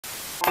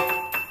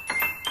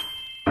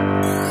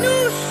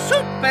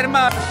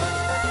hermano.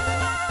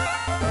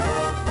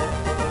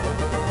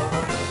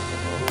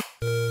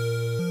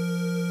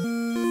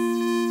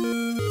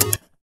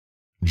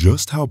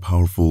 Just how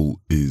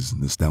powerful is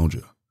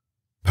nostalgia?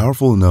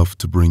 Powerful enough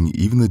to bring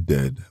even the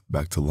dead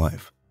back to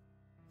life.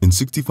 In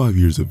 65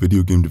 years of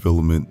video game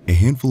development, a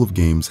handful of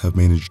games have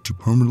managed to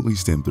permanently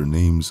stamp their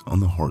names on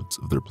the hearts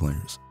of their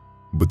players.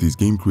 But these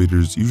game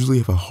creators usually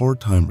have a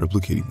hard time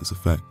replicating this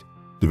effect,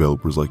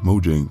 developers like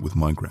Mojang with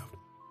Minecraft.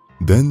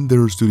 Then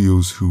there are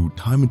studios who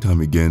time and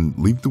time again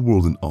leave the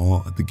world in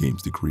awe at the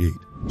games they create.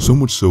 So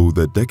much so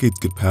that decades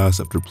could pass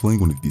after playing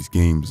one of these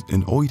games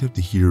and all you'd have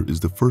to hear is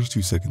the first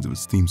 2 seconds of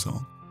its theme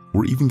song,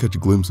 or even catch a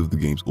glimpse of the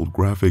game's old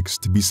graphics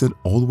to be sent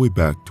all the way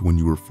back to when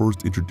you were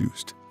first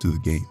introduced to the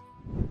game.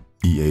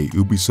 EA,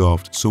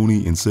 Ubisoft,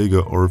 Sony, and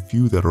Sega are a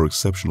few that are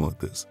exceptional at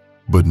this,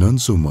 but none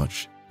so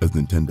much as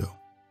Nintendo.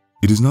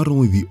 It is not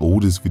only the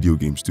oldest video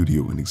game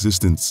studio in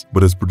existence,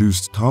 but has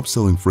produced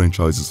top-selling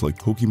franchises like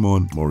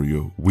Pokemon,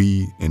 Mario,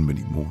 Wii, and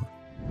many more.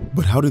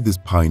 But how did this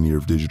pioneer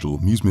of digital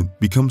amusement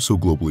become so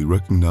globally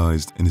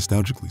recognized and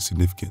nostalgically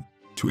significant?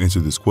 To answer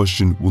this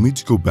question, we'll need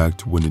to go back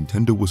to when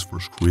Nintendo was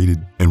first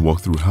created and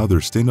walk through how their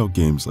standout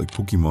games like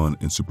Pokemon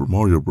and Super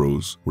Mario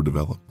Bros. Were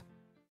developed.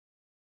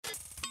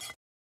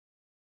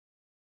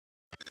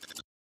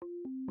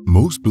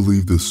 Most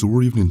believe the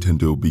story of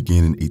Nintendo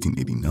began in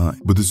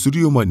 1889, but the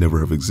studio might never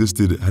have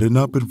existed had it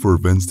not been for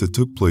events that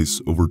took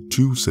place over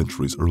 2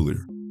 centuries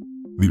earlier.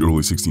 The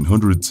early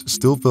 1600s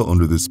still fell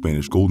under the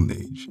Spanish Golden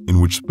Age, in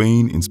which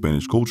Spain and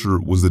Spanish culture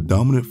was the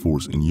dominant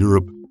force in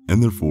Europe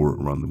and therefore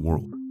around the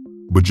world.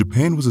 But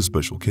Japan was a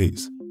special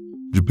case.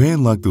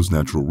 Japan lacked those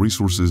natural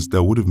resources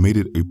that would have made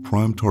it a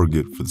prime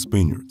target for the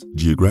Spaniards.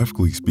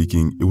 Geographically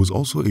speaking, it was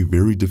also a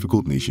very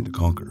difficult nation to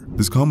conquer.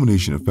 This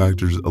combination of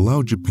factors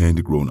allowed Japan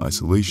to grow in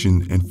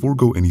isolation and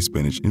forego any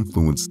Spanish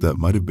influence that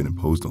might have been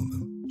imposed on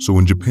them. So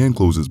when Japan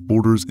closed its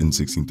borders in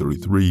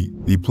 1633,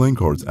 the playing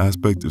cards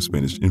aspect of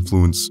Spanish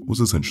influence was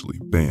essentially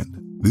banned.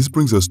 This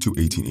brings us to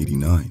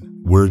 1889,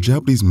 where a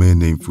Japanese man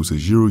named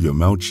Fusajiro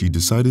Yamauchi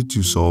decided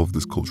to solve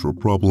this cultural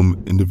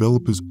problem and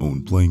develop his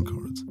own playing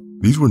cards.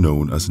 These were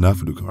known as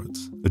hanafuda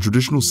cards, a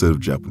traditional set of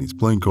Japanese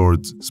playing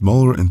cards,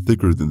 smaller and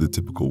thicker than the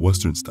typical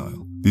Western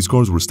style. These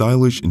cards were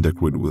stylish and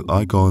decorated with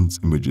icons,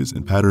 images,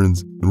 and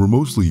patterns, and were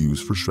mostly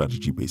used for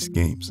strategy-based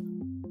games.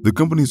 The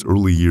company's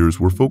early years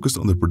were focused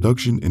on the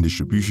production and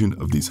distribution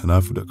of these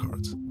hanafuda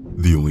cards.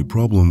 The only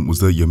problem was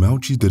that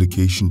Yamauchi's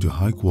dedication to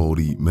high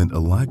quality meant a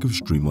lack of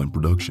streamlined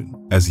production,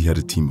 as he had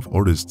a team of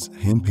artists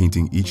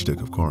hand-painting each deck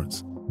of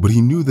cards. But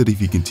he knew that if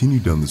he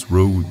continued down this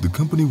road, the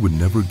company would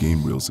never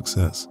gain real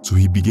success, so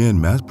he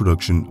began mass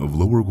production of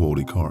lower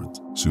quality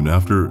cards. Soon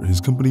after, his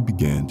company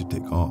began to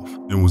take off,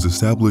 and was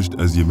established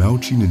as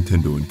Yamauchi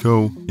Nintendo &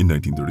 Co. in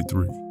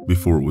 1933,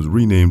 before it was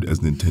renamed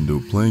as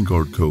Nintendo Playing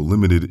Card Co.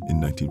 Limited in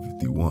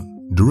 1951.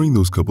 During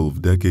those couple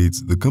of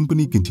decades, the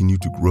company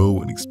continued to grow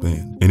and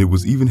expand, and it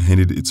was even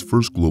handed its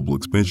first global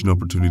expansion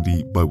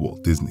opportunity by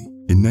Walt Disney.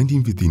 In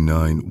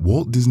 1959,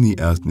 Walt Disney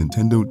asked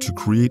Nintendo to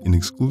create an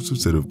exclusive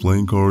set of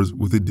playing cards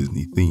with a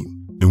Disney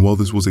theme. And while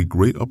this was a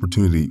great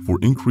opportunity for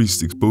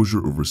increased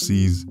exposure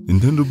overseas,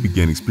 Nintendo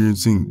began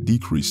experiencing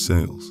decreased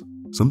sales.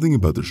 Something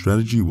about their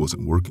strategy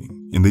wasn't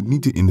working, and they'd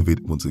need to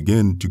innovate once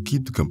again to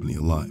keep the company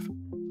alive.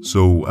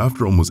 So,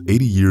 after almost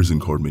 80 years in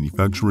card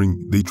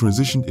manufacturing, they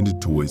transitioned into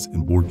toys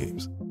and board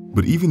games.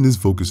 But even this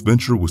focused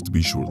venture was to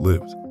be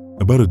short-lived.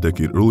 About a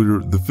decade earlier,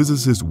 the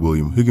physicist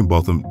William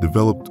Higginbotham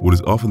developed what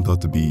is often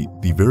thought to be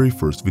the very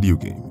first video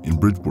game in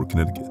Bridgeport,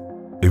 Connecticut,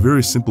 a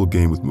very simple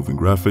game with moving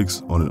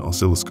graphics on an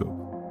oscilloscope.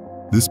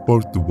 This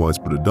sparked the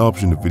widespread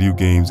adoption of video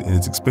games and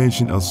its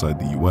expansion outside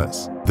the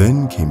US.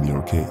 Then came the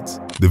arcades.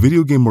 The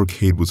video game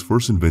arcade was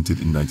first invented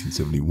in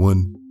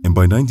 1971, and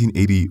by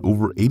 1980,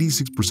 over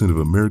 86% of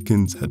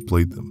Americans had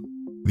played them.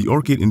 The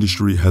arcade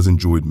industry has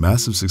enjoyed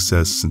massive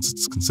success since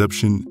its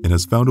conception and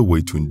has found a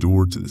way to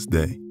endure to this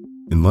day.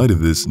 In light of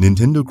this,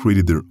 Nintendo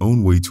created their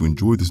own way to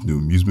enjoy this new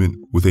amusement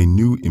with a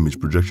new image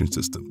projection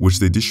system, which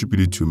they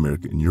distributed to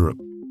America and Europe.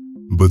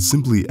 But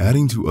simply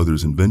adding to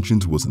others'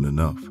 inventions wasn't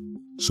enough.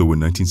 So in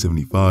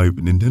 1975,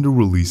 Nintendo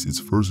released its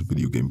first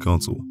video game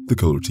console, the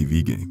Color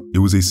TV game. It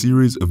was a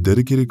series of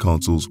dedicated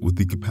consoles with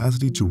the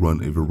capacity to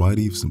run a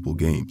variety of simple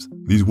games.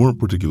 These weren't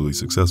particularly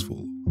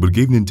successful, but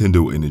gave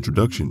Nintendo an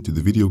introduction to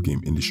the video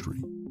game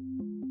industry.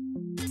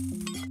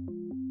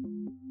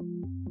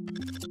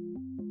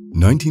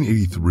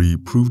 1983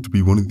 proved to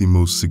be one of the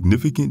most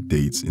significant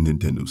dates in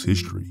Nintendo's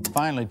history.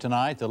 Finally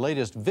tonight, the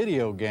latest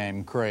video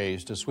game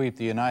craze to sweep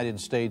the United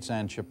States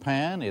and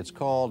Japan. It's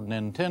called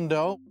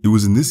Nintendo. It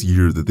was in this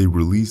year that they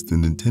released the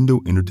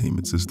Nintendo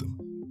Entertainment System.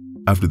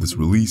 After this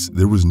release,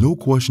 there was no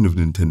question of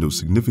Nintendo's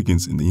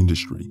significance in the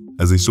industry,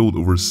 as they sold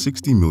over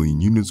 60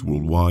 million units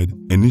worldwide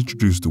and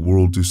introduced the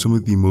world to some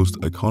of the most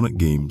iconic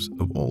games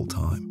of all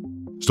time.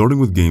 Starting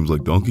with games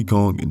like Donkey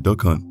Kong and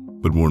Duck Hunt,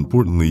 but more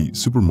importantly,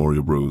 Super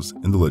Mario Bros.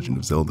 And The Legend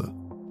of Zelda.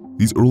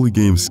 These early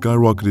games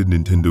skyrocketed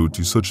Nintendo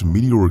to such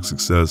meteoric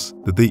success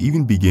that they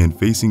even began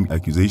facing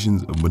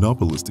accusations of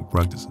monopolistic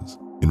practices.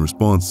 In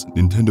response,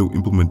 Nintendo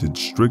implemented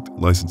strict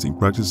licensing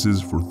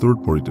practices for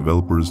third-party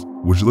developers,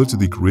 which led to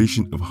the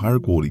creation of higher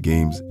quality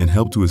games and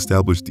helped to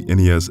establish the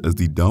NES as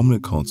the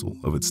dominant console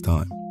of its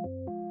time.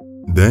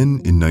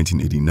 Then, in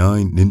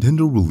 1989,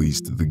 Nintendo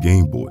released the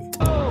Game Boy.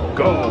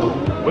 Go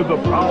with the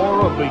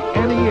power of the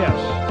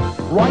NES,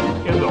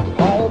 right in the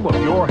palm of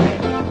your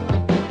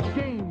hand.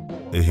 Game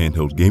Boy. A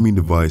handheld gaming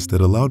device that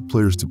allowed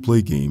players to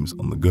play games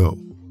on the go.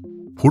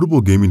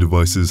 Portable gaming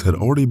devices had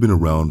already been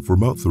around for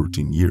about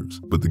 13 years,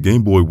 but the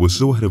Game Boy was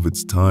so ahead of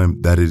its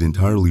time that it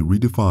entirely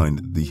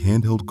redefined the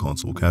handheld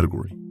console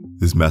category.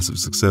 This massive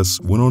success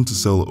went on to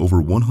sell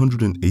over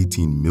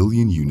 118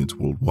 million units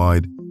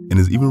worldwide and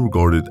is even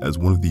regarded as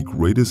one of the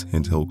greatest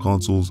handheld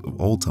consoles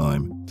of all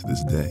time to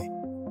this day.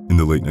 In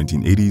the late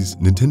 1980s,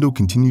 Nintendo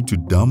continued to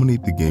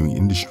dominate the gaming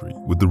industry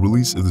with the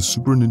release of the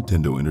Super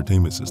Nintendo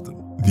Entertainment System.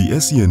 The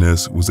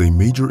SNES was a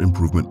major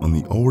improvement on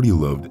the already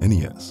loved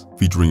NES,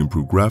 featuring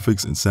improved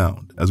graphics and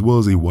sound, as well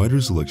as a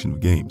wider selection of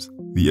games.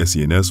 The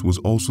SNES was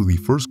also the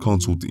first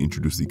console to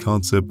introduce the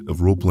concept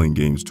of role-playing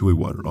games to a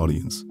wider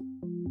audience.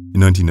 In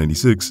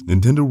 1996,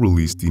 Nintendo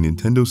released the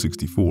Nintendo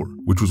 64,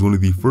 which was one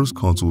of the first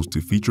consoles to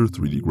feature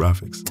 3D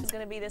graphics. It's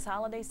going to be this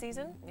holiday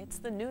season. It's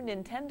the new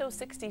Nintendo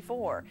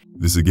 64.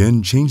 This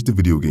again changed the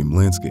video game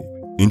landscape,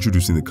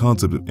 introducing the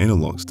concept of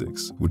analog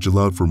sticks, which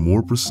allowed for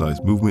more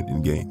precise movement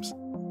in games.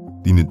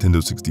 The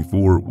Nintendo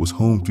 64 was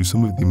home to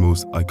some of the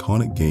most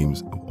iconic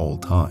games of all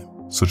time,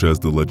 such as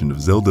The Legend of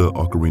Zelda: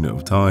 Ocarina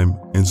of Time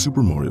and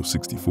Super Mario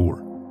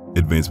 64.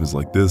 Advancements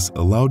like this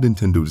allowed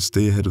Nintendo to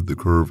stay ahead of the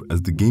curve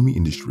as the gaming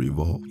industry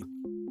evolved.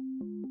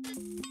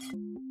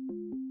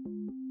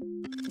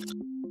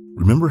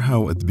 Remember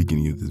how at the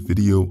beginning of this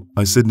video,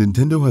 I said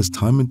Nintendo has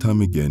time and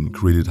time again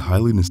created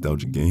highly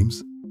nostalgic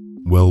games?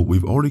 Well,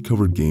 we've already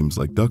covered games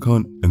like Duck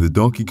Hunt and the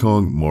Donkey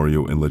Kong,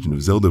 Mario, and Legend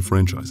of Zelda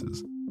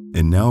franchises.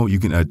 And now you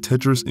can add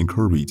Tetris and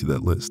Kirby to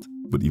that list,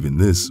 but even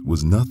this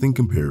was nothing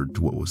compared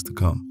to what was to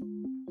come.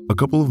 A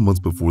couple of months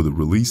before the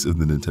release of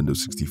the Nintendo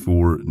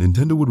 64,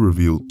 Nintendo would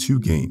reveal 2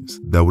 games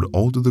that would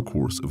alter the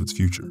course of its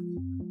future.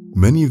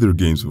 Many of their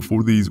games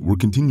before these were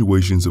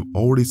continuations of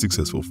already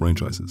successful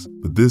franchises,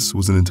 but this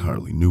was an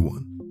entirely new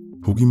one: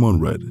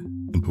 Pokemon Red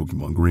and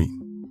Pokemon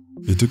Green.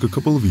 It took a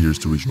couple of years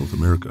to reach North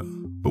America,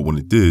 but when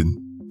it did,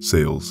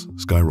 sales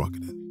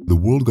skyrocketed. The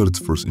world got its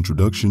first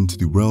introduction to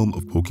the realm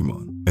of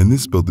Pokemon, and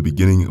this spelled the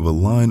beginning of a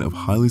line of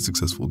highly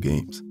successful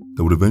games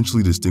that would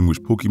eventually distinguish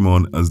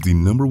Pokemon as the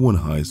 #1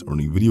 highest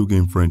earning video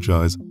game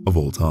franchise of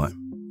all time.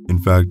 In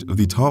fact, of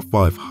the top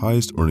 5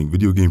 highest earning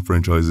video game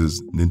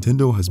franchises,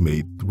 Nintendo has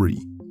made 3: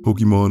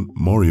 Pokemon,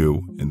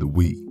 Mario, and the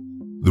Wii.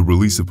 The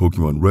release of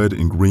Pokemon Red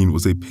and Green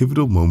was a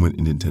pivotal moment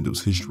in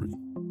Nintendo's history,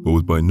 but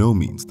was by no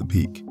means the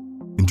peak.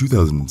 In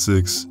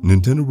 2006,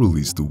 Nintendo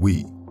released the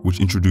Wii, which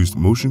introduced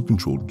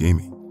motion-controlled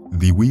gaming.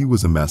 The Wii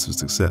was a massive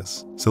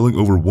success, selling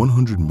over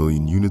 100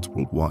 million units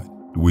worldwide.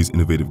 The Wii's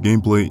innovative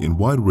gameplay and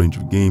wide range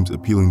of games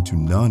appealing to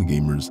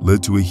non-gamers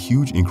led to a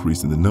huge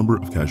increase in the number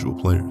of casual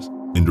players.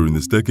 And during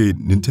this decade,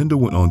 Nintendo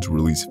went on to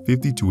release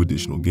 52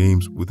 additional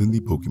games within the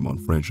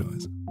Pokemon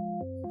franchise.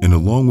 And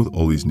along with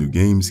all these new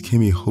games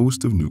came a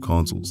host of new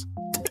consoles.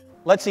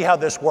 Let's see how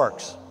this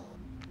works.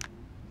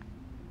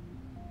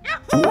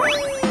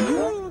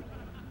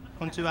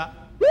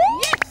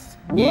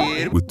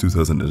 With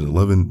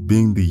 2011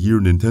 being the year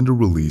Nintendo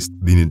released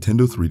the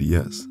Nintendo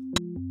 3DS.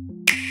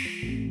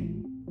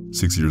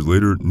 6 years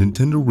later,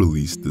 Nintendo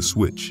released the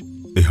Switch,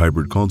 a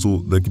hybrid console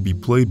that could be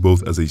played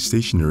both as a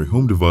stationary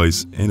home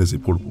device and as a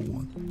portable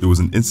one. It was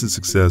an instant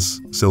success,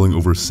 selling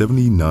over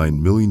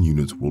 79 million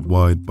units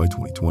worldwide by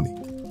 2020.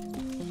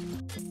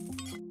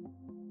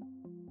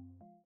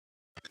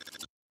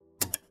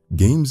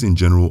 Games in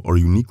general are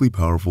uniquely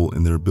powerful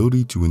in their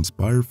ability to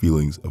inspire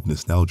feelings of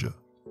nostalgia.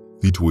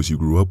 The toys you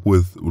grew up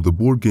with or the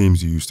board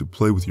games you used to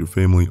play with your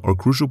family are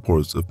crucial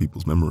parts of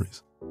people's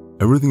memories.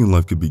 Everything in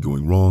life could be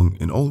going wrong,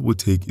 and all it would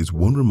take is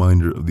one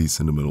reminder of these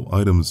sentimental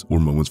items or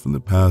moments from the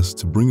past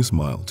to bring a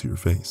smile to your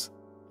face.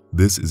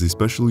 This is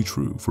especially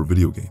true for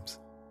video games.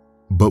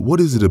 But what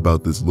is it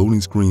about this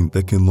loading screen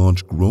that can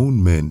launch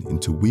grown men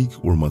into week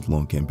or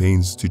month-long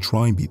campaigns to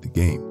try and beat the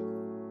game?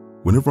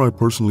 Whenever I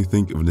personally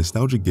think of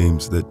nostalgic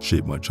games that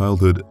shaped my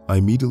childhood, I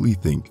immediately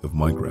think of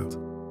Minecraft.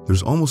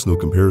 There's almost no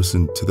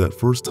comparison to that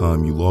first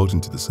time you logged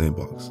into the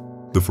sandbox,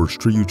 the first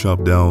tree you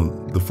chopped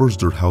down, the first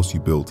dirt house you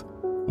built,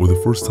 or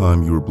the first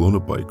time you were blown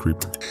up by a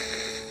creeper.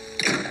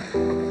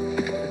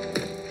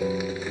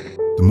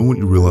 The moment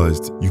you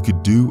realized you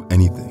could do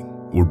anything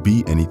or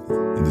be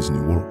anything in this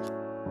new world.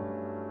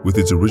 With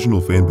its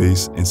original fan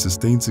base and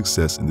sustained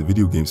success in the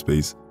video game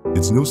space,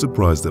 it's no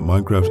surprise that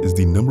Minecraft is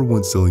the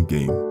 #1 selling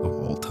game of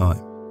all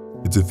time.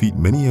 It's a feat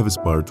many have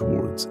aspired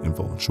towards and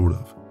fallen short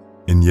of.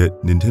 And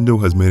yet, Nintendo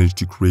has managed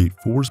to create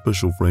 4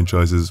 special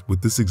franchises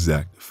with this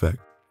exact effect.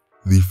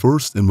 The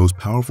first and most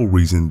powerful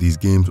reason these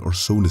games are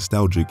so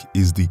nostalgic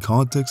is the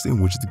context in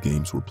which the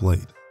games were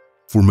played.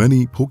 For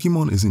many,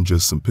 Pokemon isn't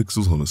just some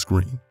pixels on a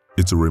screen.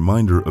 It's a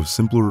reminder of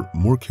simpler,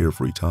 more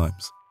carefree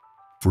times.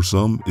 For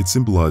some, it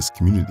symbolized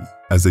community,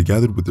 as they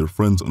gathered with their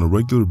friends on a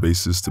regular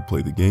basis to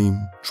play the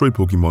game, trade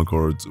Pokemon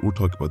cards, or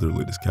talk about their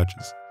latest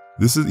catches.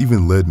 This has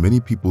even led many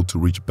people to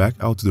reach back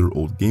out to their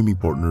old gaming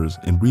partners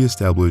and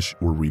re-establish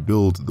or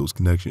rebuild those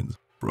connections.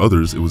 For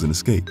others, it was an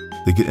escape.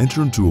 They could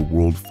enter into a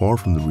world far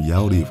from the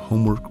reality of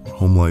homework or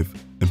home life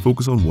and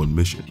focus on one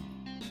mission: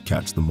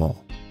 catch them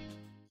all.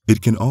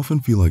 It can often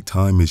feel like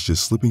time is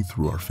just slipping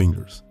through our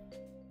fingers.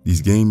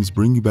 These games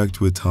bring you back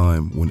to a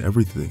time when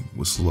everything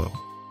was slow.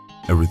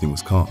 Everything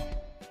was calm.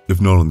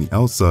 If not on the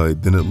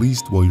outside, then at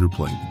least while you're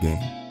playing the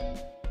game.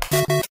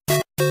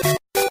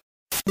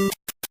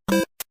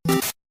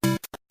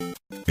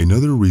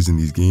 Another reason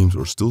these games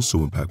are still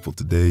so impactful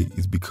today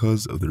is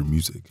because of their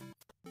music.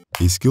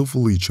 A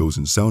skillfully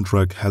chosen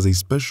soundtrack has a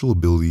special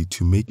ability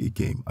to make a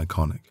game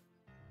iconic.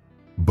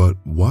 But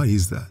why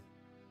is that?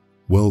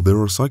 Well,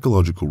 there are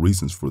psychological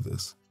reasons for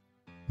this.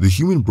 The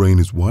human brain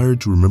is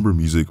wired to remember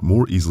music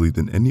more easily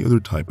than any other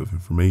type of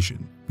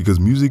information because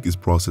music is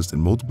processed in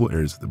multiple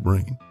areas of the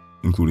brain,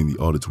 including the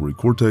auditory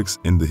cortex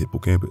and the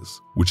hippocampus,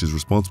 which is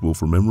responsible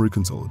for memory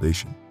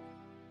consolidation.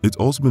 It's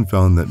also been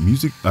found that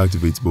music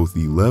activates both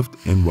the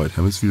left and right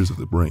hemispheres of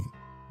the brain,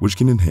 which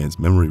can enhance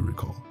memory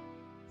recall.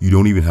 You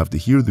don't even have to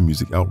hear the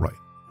music outright.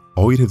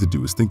 All you'd have to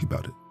do is think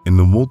about it, and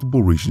the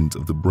multiple regions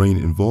of the brain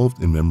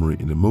involved in memory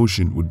and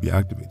emotion would be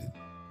activated.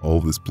 All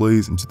of this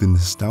plays into the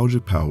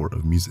nostalgic power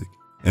of music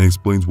and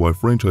explains why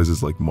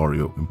franchises like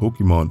Mario and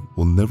Pokemon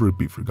will never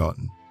be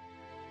forgotten.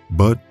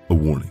 But a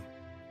warning,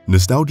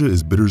 nostalgia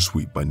is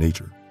bittersweet by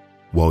nature.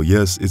 While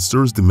yes, it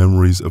stirs the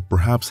memories of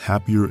perhaps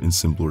happier and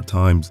simpler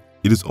times,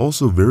 it is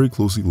also very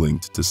closely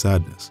linked to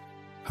sadness.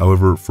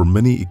 However, for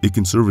many, it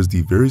can serve as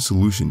the very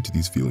solution to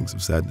these feelings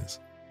of sadness.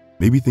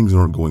 Maybe things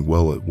aren't going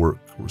well at work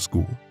or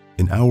school.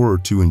 An hour or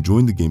two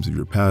enjoying the games of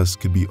your past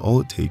could be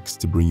all it takes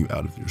to bring you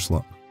out of your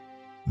slump.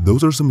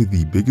 Those are some of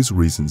the biggest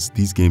reasons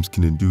these games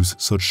can induce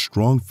such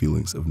strong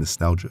feelings of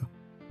nostalgia.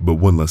 But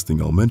one last thing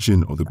I'll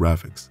mention are the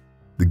graphics.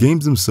 The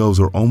games themselves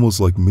are almost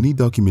like mini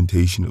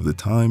documentation of the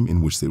time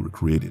in which they were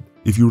created.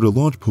 If you were to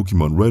launch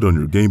Pokemon Red on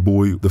your Game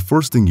Boy, the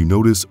first thing you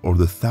notice are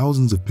the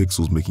thousands of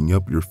pixels making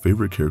up your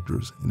favorite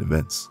characters and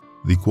events.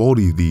 The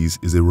quality of these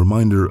is a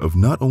reminder of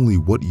not only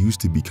what used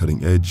to be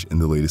cutting edge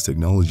and the latest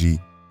technology,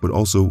 but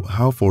also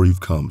how far you've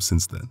come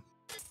since then.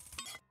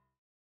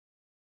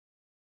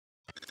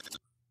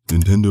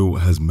 Nintendo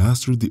has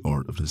mastered the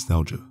art of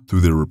nostalgia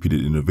through their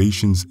repeated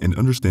innovations and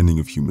understanding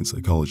of human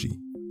psychology,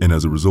 and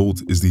as a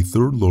result is the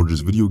third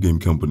largest video game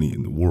company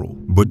in the world.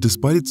 But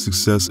despite its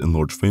success and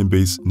large fan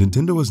base,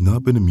 Nintendo has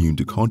not been immune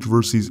to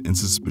controversies and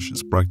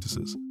suspicious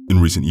practices.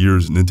 In recent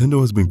years, Nintendo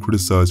has been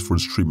criticized for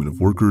its treatment of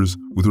workers,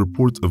 with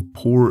reports of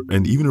poor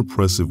and even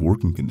oppressive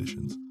working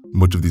conditions.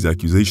 Much of these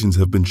accusations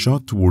have been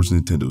shot towards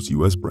Nintendo's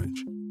US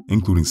branch,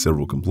 including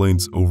several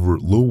complaints over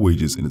low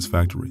wages in its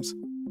factories.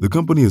 The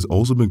company has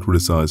also been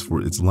criticized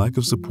for its lack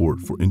of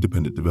support for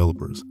independent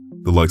developers.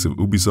 The likes of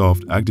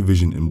Ubisoft,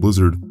 Activision, and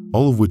Blizzard,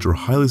 all of which are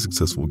highly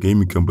successful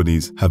gaming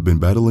companies, have been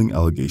battling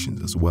allegations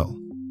as well.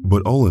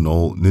 But all in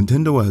all,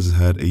 Nintendo has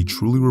had a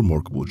truly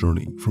remarkable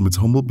journey, from its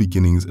humble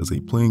beginnings as a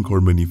playing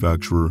card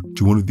manufacturer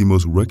to one of the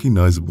most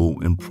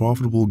recognizable and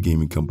profitable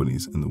gaming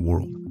companies in the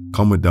world.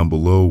 Comment down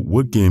below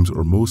what games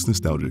are most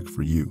nostalgic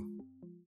for you.